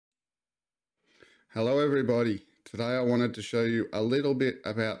Hello everybody. Today I wanted to show you a little bit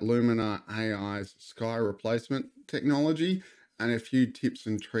about Luminar AI's sky replacement technology and a few tips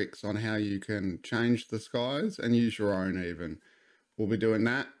and tricks on how you can change the skies and use your own even. We'll be doing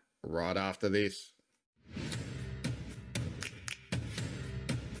that right after this.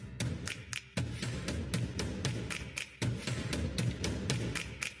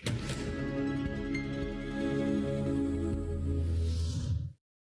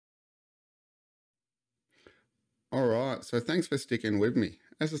 All right, so thanks for sticking with me.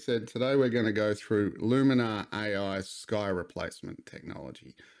 As I said, today we're going to go through Luminar AI's sky replacement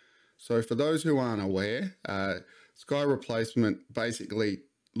technology. So for those who aren't aware, sky replacement basically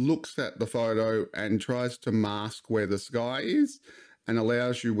looks at the photo and tries to mask where the sky is and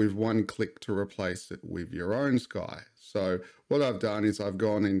allows you with one click to replace it with your own sky. So what I've done is I've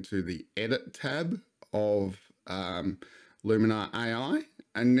gone into the Edit tab of Luminar AI.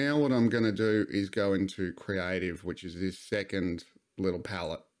 And now what I'm going to do is go into Creative, which is this second little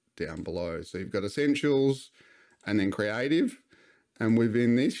palette down below. So you've got Essentials and then Creative. And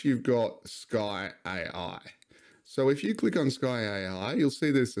within this, you've got Sky AI. So if you click on Sky AI, you'll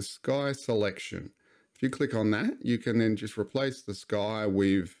see there's a sky selection. If you click on that, you can then just replace the sky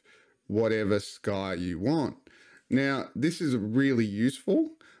with whatever sky you want. Now, this is really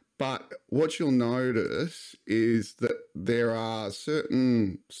useful. But what you'll notice is that there are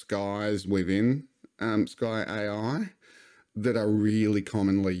certain skies within Sky AI that are really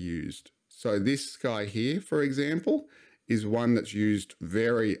commonly used. So this sky here, for example, is one that's used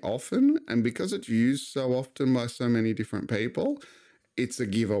very often. And because it's used so often by so many different people, it's a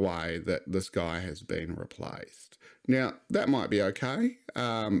giveaway that the sky has been replaced. Now, that might be okay,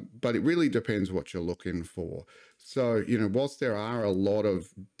 but it really depends what you're looking for. So, whilst there are a lot of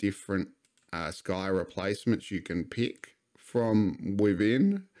different sky replacements you can pick from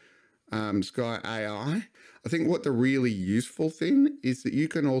within Sky AI, I think what the really useful thing is that you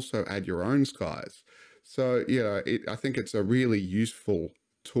can also add your own skies. So, I think it's a really useful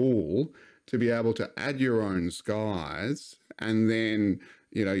tool to be able to add your own skies and then,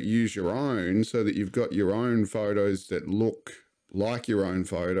 use your own so that you've got your own photos that look like your own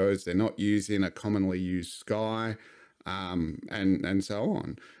photos. They're not using a commonly used sky and so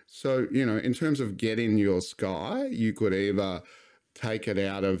on. So, in terms of getting your sky, you could either take it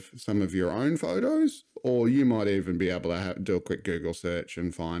out of some of your own photos, or you might even be able to do a quick Google search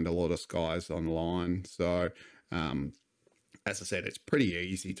and find a lot of skies online. So, as I said, it's pretty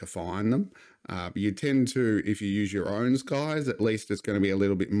easy to find them. You tend to, if you use your own skies, at least it's going to be a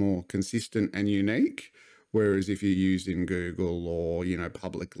little bit more consistent and unique. Whereas if you're using Google or,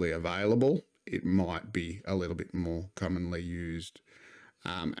 publicly available, it might be a little bit more commonly used.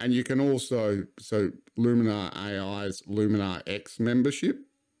 And you can also, so Luminar AI's Luminar X membership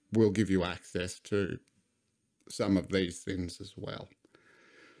will give you access to some of these things as well.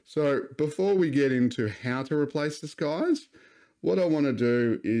 So before we get into how to replace the skies, what I want to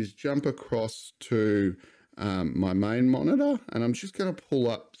do is jump across to my main monitor, and I'm just going to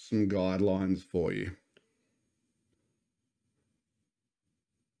pull up some guidelines for you.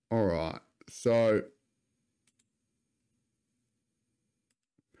 All right, so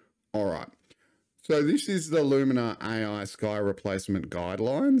this is the Luminar AI Sky Replacement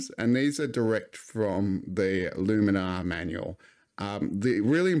Guidelines, and these are direct from the Luminar manual. The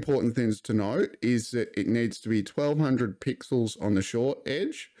really important things to note is that it needs to be 1200 pixels on the short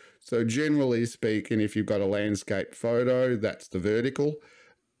edge. So generally speaking, if you've got a landscape photo, that's the vertical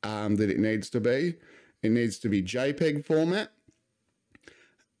that it needs to be. It needs to be JPEG format.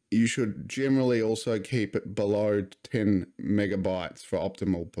 You should generally also keep it below 10 megabytes for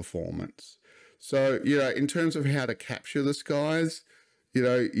optimal performance. So, in terms of how to capture the skies,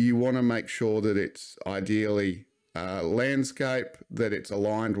 you want to make sure that it's ideally landscape, that it's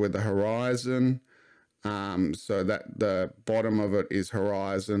aligned with the horizon, so that the bottom of it is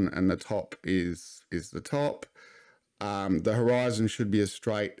horizon and the top is the top. The horizon should be a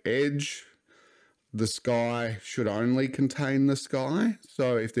straight edge. The sky should only contain the sky.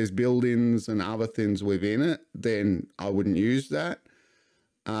 So if there's buildings and other things within it, then I wouldn't use that.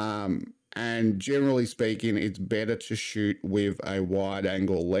 And generally speaking, it's better to shoot with a wide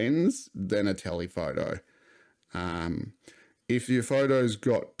angle lens than a telephoto. If your photo's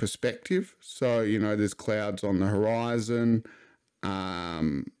got perspective, so, there's clouds on the horizon,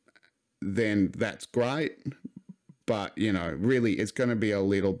 then that's great. But, really it's going to be a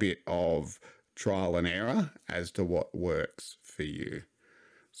little bit of trial and error as to what works for you.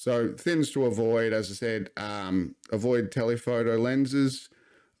 So things to avoid, as I said, avoid telephoto lenses,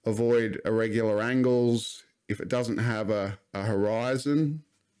 avoid irregular angles. If it doesn't have a horizon,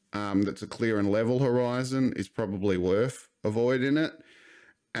 that's a clear and level horizon is probably worth avoiding it.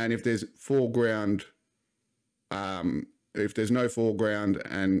 And if there's foreground, if there's no foreground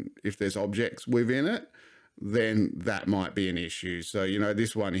and if there's objects within it, then that might be an issue. So, you know,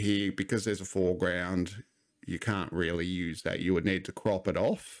 this one here, because there's a foreground, you can't really use that. You would need to crop it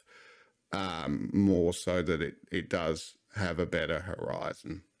off more so that it does have a better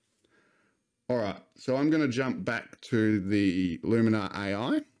horizon. All right, so I'm going to jump back to the Luminar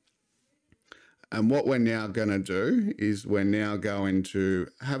AI. And what we're now going to do is we're now going to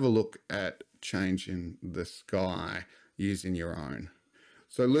have a look at changing the sky using your own.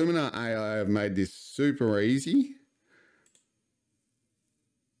 So Luminar AI have made this super easy.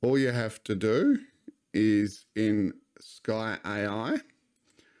 All you have to do is in Sky AI,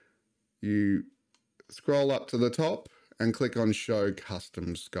 you scroll up to the top and click on Show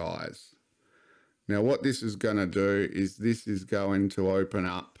Custom Skies. Now what this is going to do is this is going to open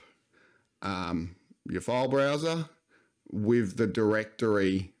up your file browser with the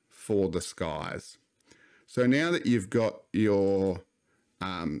directory for the skies. So now that you've got your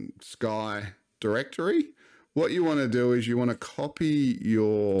sky directory, what you want to do is you want to copy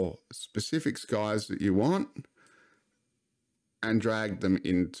your specific skies that you want and drag them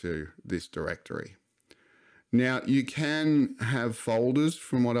into this directory. Now you can have folders,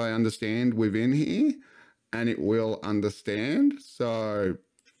 from what I understand, within here, and it will understand. So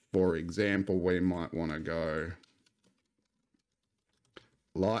for example, we might want to go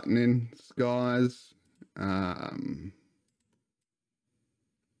lightning skies.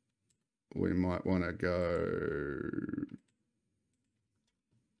 We might want to go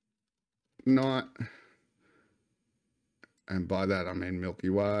night. And by that, I mean Milky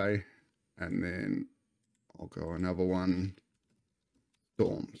Way. And then I'll go another one,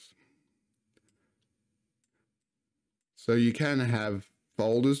 storms. So you can have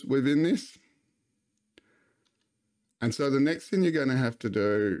folders within this. And so the next thing you're going to have to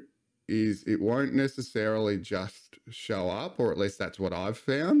do is it won't necessarily just show up, or at least that's what I've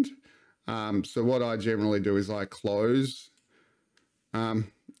found. So what I generally do is I close Luminar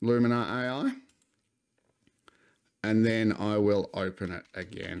AI and then I will open it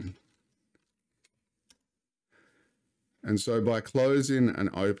again. And so by closing and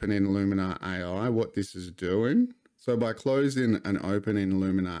opening Luminar AI, what this is doing, so by closing and opening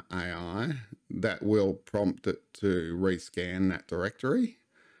Luminar AI, that will prompt it to rescan that directory,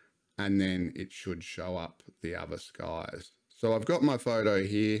 and then it should show up the other skies. So I've got my photo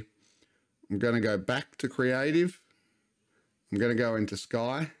here. I'm going to go back to creative. I'm going to go into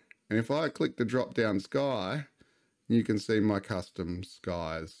sky. And if I click the drop down sky, you can see my custom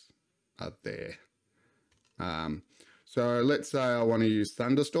skies are there. So let's say I want to use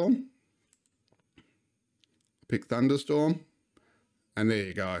thunderstorm. Pick thunderstorm, and there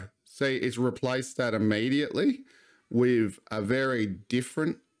you go. See, it's replaced that immediately with a very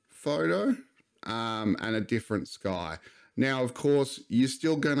different photo and a different sky. Now, of course, you're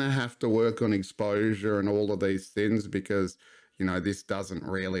still going to have to work on exposure and all of these things because, you know, this doesn't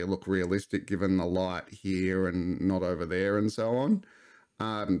really look realistic given the light here and not over there and so on.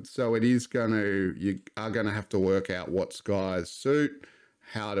 So it is going to, you are going to have to work out what skies suit,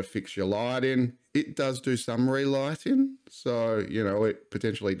 how to fix your lighting. It does do some relighting, so, you know, it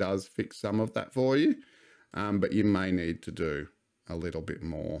potentially does fix some of that for you, but you may need to do a little bit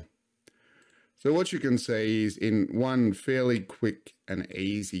more. So what you can see is in one fairly quick and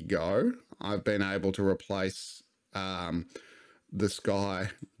easy go, I've been able to replace the sky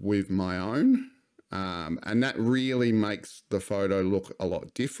with my own. And that really makes the photo look a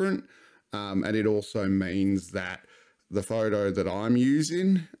lot different. And it also means that the photo that I'm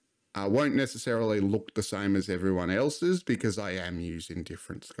using won't necessarily look the same as everyone else's because I am using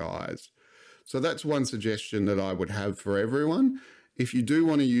different skies. So that's one suggestion that I would have for everyone. If you do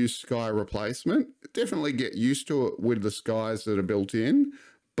want to use sky replacement, definitely get used to it with the skies that are built in.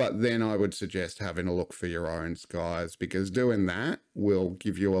 But then I would suggest having a look for your own skies, because doing that will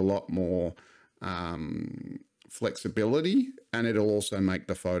give you a lot more flexibility, and it'll also make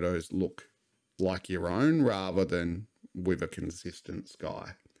the photos look like your own rather than with a consistent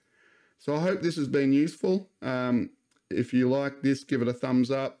sky. So I hope this has been useful. If you like this, give it a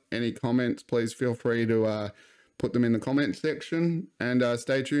thumbs up. Any comments, please feel free to put them in the comment section, and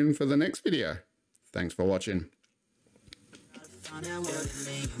stay tuned for the next video. Thanks for watching. find out what it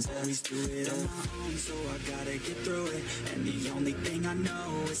means. Always do it on my own, so I gotta get through it. And the only thing I know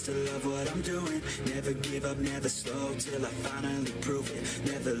is to love what I'm doing. Never give up, never slow, till I finally prove it.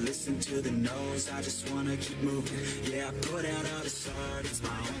 Never listen to the no's, I just wanna keep moving. Yeah, I put out all this art, it's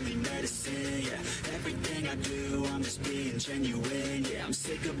my only medicine. Yeah, everything I do, I'm just being genuine. Yeah, I'm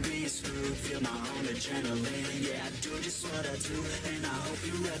sick of being screwed, feel my own adrenaline. Yeah, I do just what I do, and I hope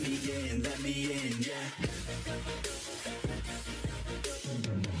you let me in, yeah.